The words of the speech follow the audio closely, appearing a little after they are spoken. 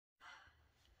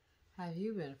Have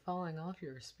you been falling off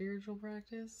your spiritual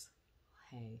practice?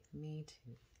 Hey, me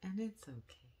too. And it's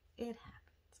okay. It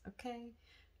happens, okay?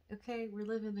 Okay, we're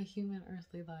living a human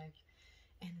earthly life,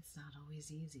 and it's not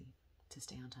always easy to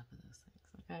stay on top of those things,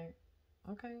 okay?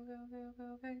 Okay.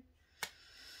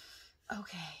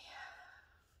 Okay.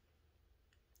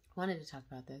 Wanted to talk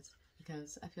about this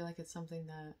because I feel like it's something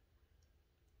that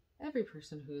every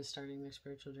person who is starting their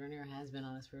spiritual journey or has been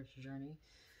on a spiritual journey,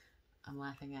 I'm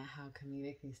laughing at how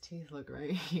comedic these teeth look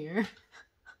right here.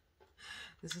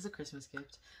 This is a Christmas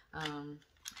gift.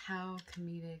 How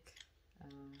comedic,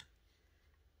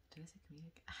 did I say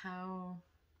comedic? How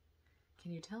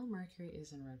can you tell Mercury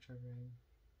is in retrograde?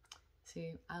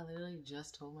 See, I literally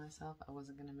just told myself I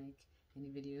wasn't going to make any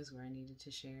videos where I needed to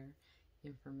share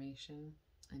information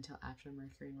until after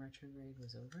Mercury in retrograde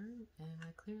was over, and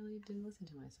I clearly didn't listen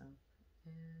to myself.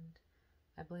 And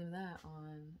I blame that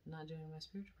on not doing my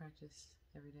spiritual practice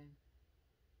every day.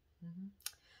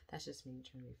 That's just me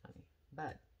trying to be funny.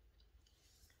 But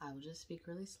I will just speak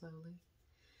really slowly.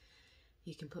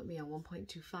 You can put me on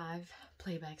 1.25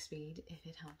 playback speed if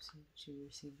it helps you to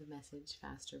receive the message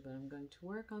faster, but I'm going to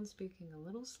work on speaking a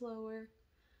little slower,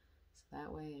 so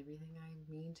that way everything I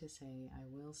mean to say, I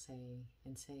will say,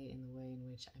 and say in the way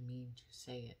in which I mean to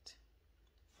say it.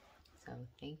 So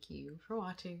thank you for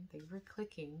watching. Thank you for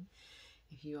clicking.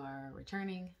 If you are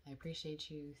returning, I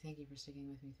appreciate you. Thank you for sticking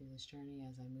with me through this journey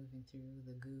as I'm moving through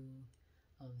the goo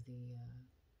of the,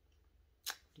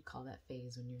 what do you call that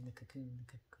phase when you're in the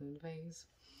cocoon phase?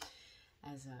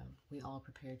 As we all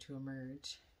prepare to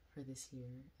emerge for this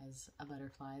year as a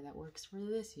butterfly that works for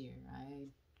this year. I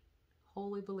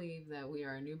wholly believe that we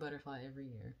are a new butterfly every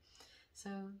year. So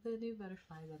the new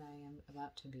butterfly that I am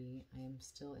about to be, I am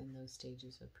still in those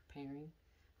stages of preparing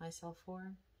myself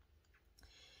for.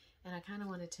 And I kind of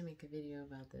wanted to make a video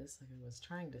about this, like I was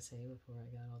trying to say before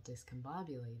I got all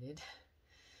discombobulated,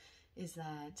 is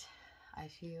that I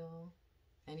feel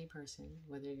any person,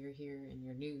 whether you're here and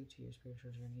you're new to your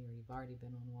spiritual journey, or you've already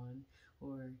been on one,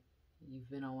 or you've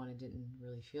been on one and didn't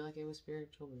really feel like it was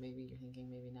spiritual, but maybe you're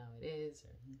thinking maybe now it is,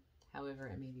 or however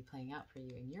it may be playing out for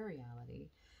you in your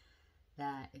reality,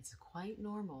 that it's quite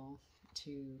normal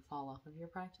to fall off of your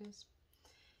practice.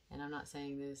 And I'm not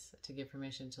saying this to give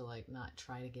permission to like not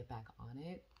try to get back on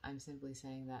it. I'm simply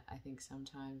saying that I think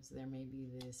sometimes there may be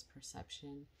this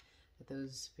perception that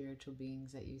those spiritual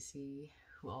beings that you see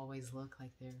who always look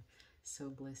like they're so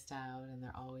blissed out and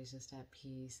they're always just at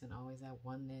peace and always at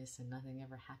oneness and nothing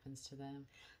ever happens to them,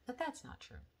 that's not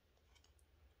true.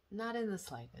 Not in the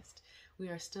slightest. We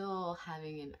are still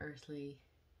having an earthly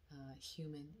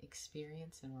human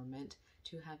experience, and we're meant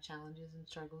to have challenges and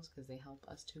struggles because they help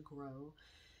us to grow.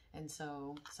 And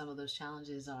so some of those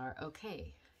challenges are,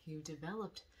 okay, you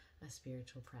developed a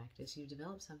spiritual practice, you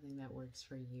developed something that works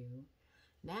for you.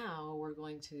 Now we're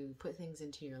going to put things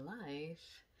into your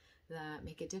life that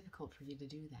make it difficult for you to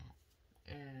do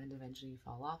that. And eventually you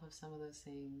fall off of some of those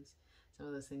things. Some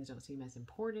of those things don't seem as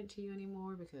important to you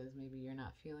anymore because maybe you're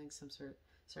not feeling some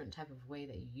certain type of way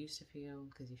that you used to feel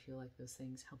because you feel like those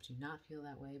things helped you not feel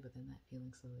that way, but then that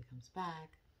feeling slowly comes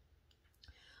back.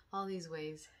 All these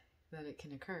ways that it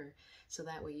can occur, so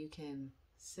that way you can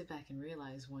sit back and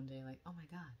realize one day like, oh my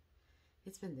God,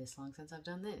 it's been this long since I've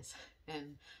done this.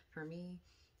 And for me,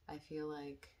 I feel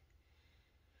like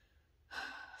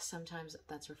sometimes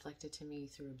that's reflected to me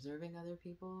through observing other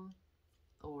people,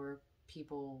 or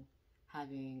people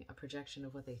having a projection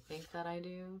of what they think that I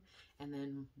do, and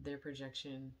then their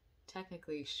projection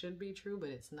technically should be true, but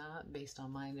it's not, based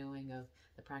on my knowing of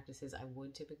the practices I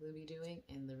would typically be doing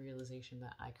and the realization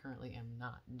that I currently am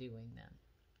not doing them.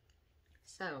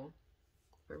 So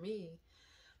for me,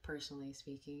 personally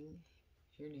speaking,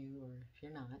 if you're new or if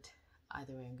you're not,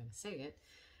 either way I'm going to say it,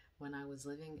 when I was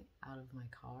living out of my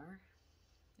car,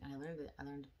 and I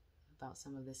learned about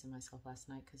some of this in myself last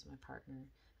night because my partner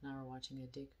and I were watching a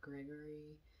Dick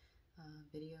Gregory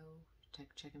video.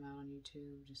 Check him out on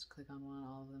YouTube. Just click on one.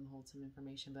 All of them hold some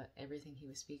information, but everything he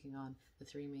was speaking on, the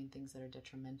three main things that are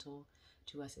detrimental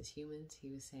to us as humans, he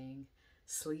was saying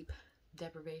sleep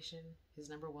deprivation is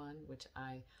number one, which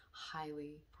I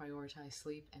highly prioritize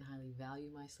sleep and highly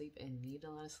value my sleep and need a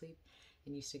lot of sleep,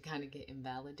 and used to kind of get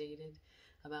invalidated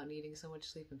about needing so much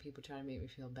sleep, and people try to make me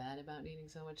feel bad about needing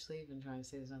so much sleep and trying to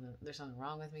say there's something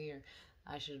wrong with me, or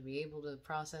I should be able to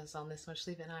process on this much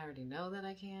sleep, and I already know that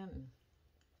I can. And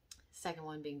second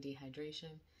one being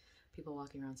dehydration. People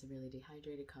walking around severely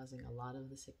dehydrated, causing a lot of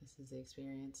the sicknesses they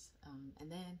experience.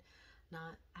 And then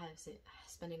not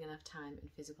spending enough time in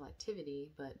physical activity,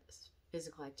 but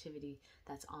physical activity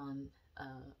that's on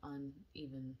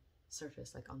uneven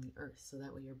surface, like on the earth, so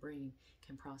that way your brain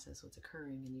can process what's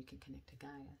occurring and you can connect to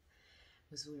Gaia.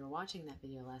 was we were watching that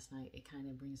video last night, it kind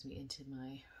of brings me into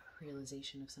my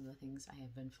realization of some of the things I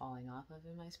have been falling off of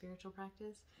in my spiritual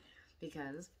practice.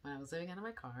 Because when I was living out of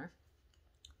my car,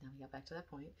 now we got back to that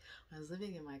point, when I was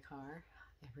living in my car,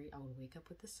 I would wake up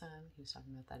with the sun. He was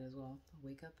talking about that as well. I'd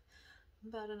wake up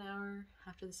about an hour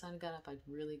after the sun got up. I'd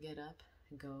really get up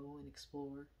and go and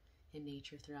explore in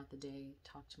nature throughout the day,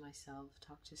 talk to myself,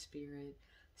 talk to spirit,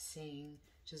 sing,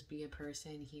 just be a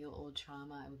person, heal old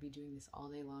trauma. I would be doing this all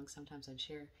day long. Sometimes I'd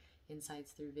share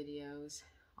insights through videos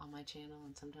on my channel,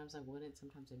 and sometimes I wouldn't.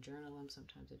 Sometimes I'd journal them,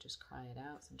 sometimes I'd just cry it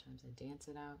out, sometimes I'd dance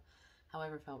it out,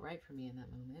 however felt right for me in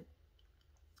that moment.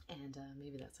 And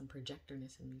maybe that's some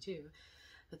projectorness in me too.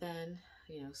 But then,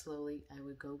 you know, slowly I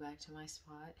would go back to my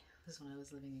spot. This is when I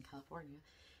was living in California.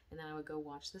 And then I would go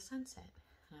watch the sunset.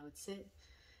 And I would sit,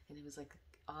 and it was like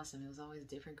awesome. It was always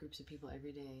different groups of people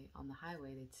every day on the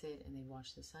highway. They'd sit and they'd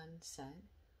watch the sun set,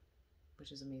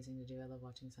 which is amazing to do. I love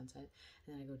watching sunset.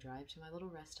 And then I'd go drive to my little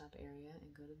rest stop area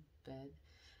and go to bed.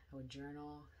 I would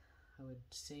journal. I would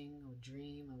sing. I would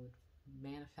dream. I would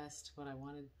manifest what I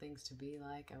wanted things to be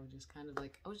like. I would just kind of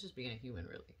like, I was just being a human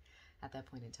really at that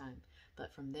point in time.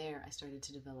 But from there, I started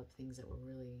to develop things that were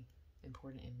really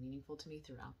important and meaningful to me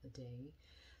throughout the day.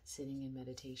 Sitting in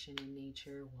meditation in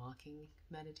nature, walking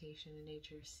meditation in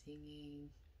nature, singing,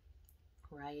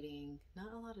 writing,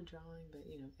 not a lot of drawing, but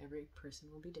you know, every person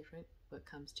will be different, what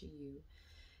comes to you.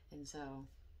 And so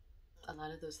a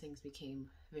lot of those things became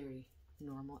very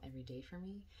normal every day for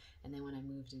me. And then when I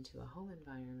moved into a home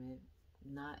environment,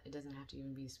 it doesn't have to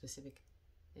even be specific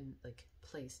in like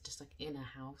place, just like in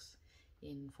a house,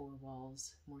 in four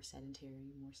walls, more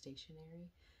sedentary, more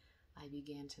stationary, I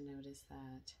began to notice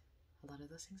that a lot of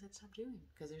those things I'd stopped doing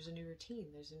because there's a new routine,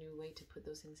 there's a new way to put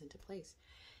those things into place.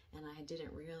 And I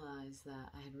didn't realize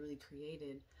that I had really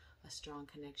created a strong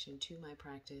connection to my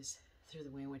practice through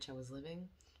the way in which I was living,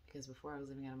 because before I was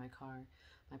living out of my car,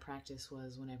 my practice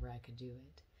was whenever I could do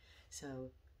it.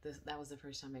 So that was the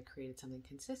first time I created something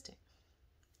consistent.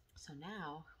 So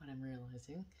now what I'm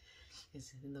realizing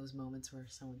is in those moments where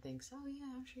someone thinks, oh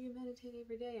yeah, I'm sure you meditate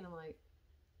every day. And I'm like,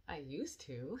 I used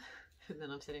to. And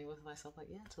then I'm sitting with myself like,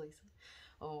 yeah, Talisa,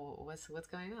 oh, what's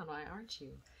going on? Why aren't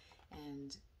you?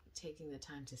 And taking the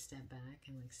time to step back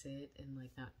and like sit and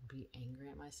like not be angry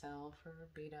at myself or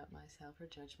beat up myself or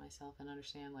judge myself and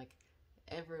understand like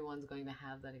everyone's going to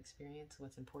have that experience.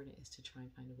 What's important is to try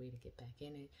and find a way to get back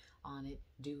in it, on it,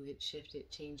 do it, shift it,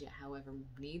 change it, however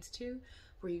needs to,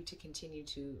 for you to continue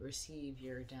to receive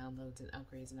your downloads and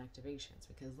upgrades and activations.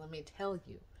 Because let me tell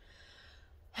you,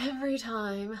 every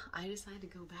time I decide to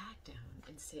go back down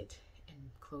and sit and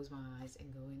close my eyes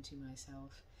and go into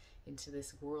myself, into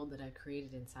this world that I've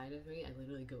created inside of me, I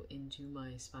literally go into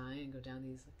my spine and go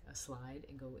down a slide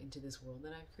and go into this world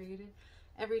that I've created.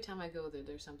 Every time I go there,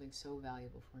 there's something so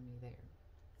valuable for me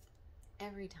there.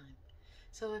 Every time.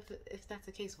 So if that's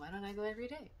the case, why don't I go every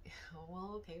day?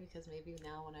 Well, okay, because maybe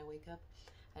now when I wake up,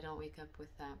 I don't wake up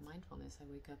with that mindfulness. I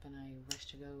wake up and I rush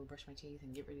to go brush my teeth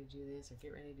and get ready to do this or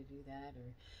get ready to do that,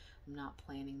 or I'm not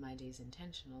planning my days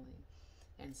intentionally.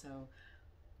 And so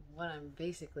what I'm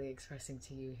basically expressing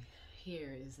to you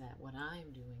here is that what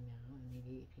I'm doing now, and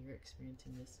maybe if you're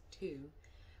experiencing this too,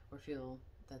 or feel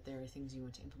that there are things you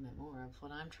want to implement more of,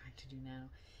 what I'm trying to do now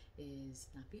is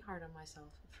not be hard on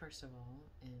myself, first of all,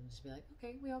 and just be like,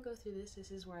 okay, we all go through this.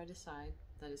 This is where I decide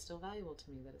that it's still valuable to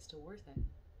me, that it's still worth it.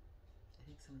 I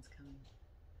think someone's coming.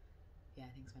 Yeah,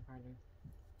 I think it's my partner.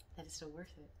 That it's still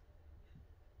worth it.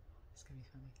 It's gonna be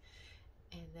funny.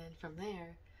 And then from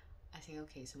there, I say,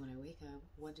 okay, so when I wake up,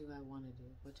 what do I want to do?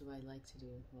 What do I like to do?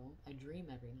 Well, I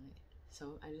dream every night.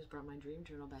 So I just brought my dream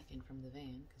journal back in from the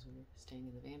van because we were staying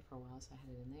in the van for a while, so I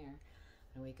had it in there.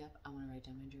 When I wake up, I want to write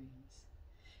down my dreams.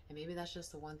 And maybe that's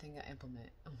just the one thing I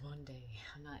implement one day.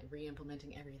 I'm not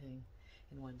re-implementing everything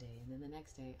in one day. And then the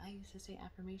next day, I used to say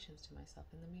affirmations to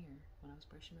myself in the mirror when I was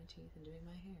brushing my teeth and doing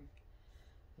my hair.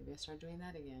 Maybe I start doing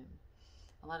that again.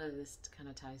 A lot of this kind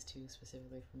of ties to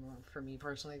specifically for me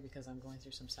personally, because I'm going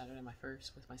through some Saturday my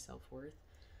first with my self-worth.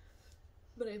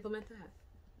 But I implement that.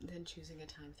 Then choosing a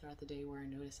time throughout the day where I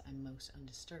notice I'm most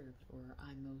undisturbed or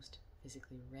I'm most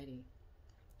physically ready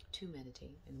to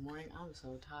meditate. In the morning, I'm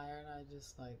so tired. I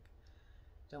just like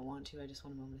don't want to. I just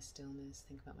want a moment of stillness,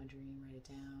 think about my dream, write it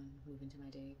down, move into my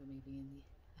day. But maybe in the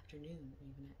afternoon or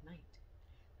even at night,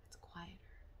 it's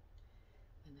quieter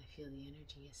and I feel the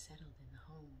energy is settled in the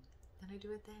home. Then I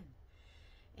do it then.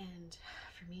 And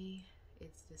for me,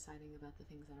 it's deciding about the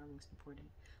things that are most important.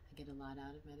 I get a lot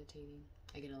out of meditating.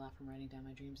 I get a lot from writing down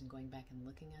my dreams and going back and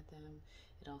looking at them.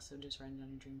 It also, just writing down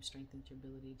your dreams strengthens your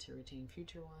ability to retain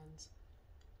future ones.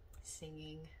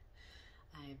 Singing.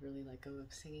 I really let go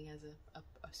of singing as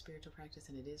a a spiritual practice,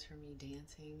 and it is for me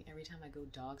dancing. Every time I go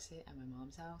dog sit at my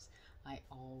mom's house, I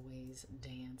always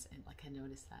dance, and like I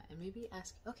notice that. And maybe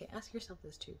ask yourself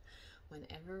this too.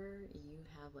 Whenever you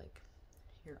have like,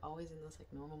 you're always in this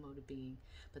like normal mode of being,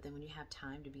 but then when you have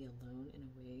time to be alone and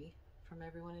away from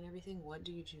everyone and everything, what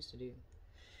do you choose to do?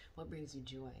 What brings you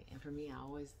joy? And for me, I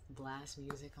always blast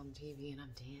music on TV, and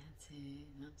I'm dancing,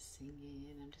 and I'm singing,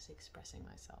 and I'm just expressing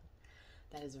myself.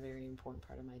 That is a very important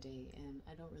part of my day, and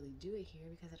I don't really do it here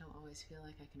because I don't always feel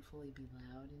like I can fully be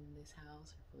loud in this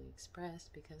house or fully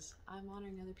expressed, because I'm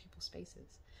honoring other people's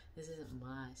spaces. This isn't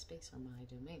my space or my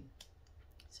domain.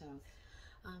 So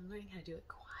learning how to do it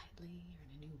quietly or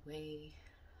in a new way,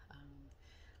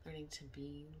 learning to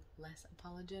be less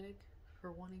apologetic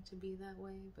for wanting to be that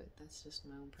way, but that's just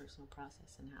my own personal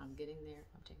process and how I'm getting there.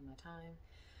 I'm taking my time,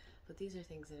 but these are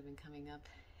things that have been coming up,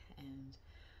 and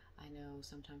I know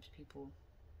sometimes people,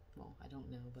 well, I don't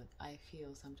know, but I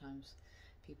feel sometimes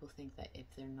people think that if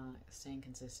they're not staying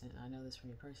consistent, I know this for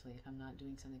me personally, if I'm not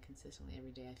doing something consistently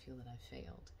every day, I feel that I've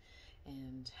failed.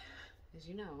 And as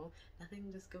you know, nothing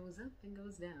just goes up and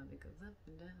goes down. It goes up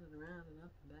and down and around and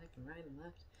up and back and right and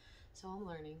left. So I'm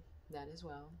learning that as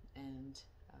well, and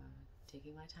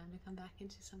taking my time to come back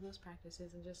into some of those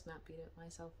practices and just not beat up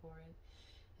myself for it,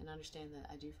 and understand that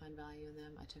I do find value in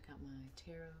them. I took out my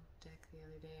tarot deck the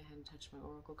other day. I hadn't touched my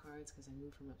oracle cards because I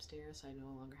moved from upstairs, so I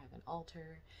no longer have an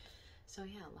altar. So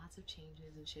yeah, lots of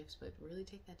changes and shifts, but really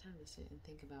take that time to sit and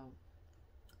think about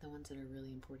the ones that are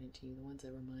really important to you, the ones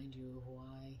that remind you of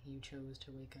why you chose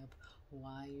to wake up,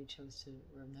 why you chose to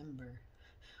remember,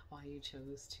 why you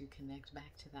chose to connect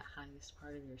back to that highest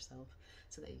part of yourself,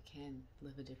 so that you can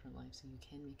live a different life, so you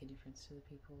can make a difference to the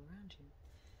people around you.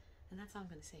 And that's all I'm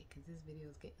going to say, because this video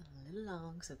is getting a little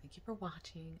long, so thank you for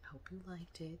watching. I hope you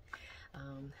liked it.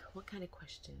 What kind of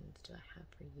questions do I have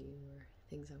for you, or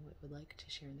things I would like to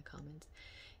share in the comments?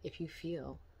 If you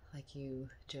feel like you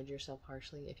judge yourself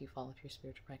harshly, if you fall off your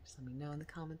spiritual practice, let me know in the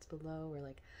comments below, or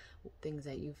like things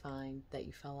that you find that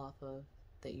you fell off of,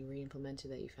 that you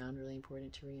re-implemented, that you found really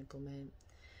important to re-implement.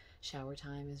 Shower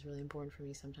time is really important for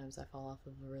me. Sometimes I fall off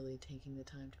of really taking the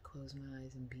time to close my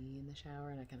eyes and be in the shower,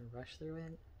 and I kind of rush through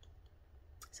it.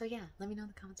 So yeah, let me know in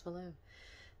the comments below.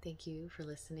 Thank you for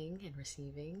listening and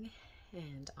receiving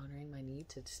and honoring my need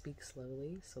to speak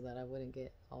slowly so that I wouldn't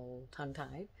get all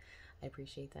tongue-tied. I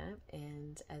appreciate that.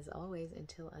 And as always,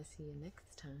 until I see you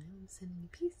next time, I'm sending you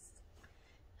peace.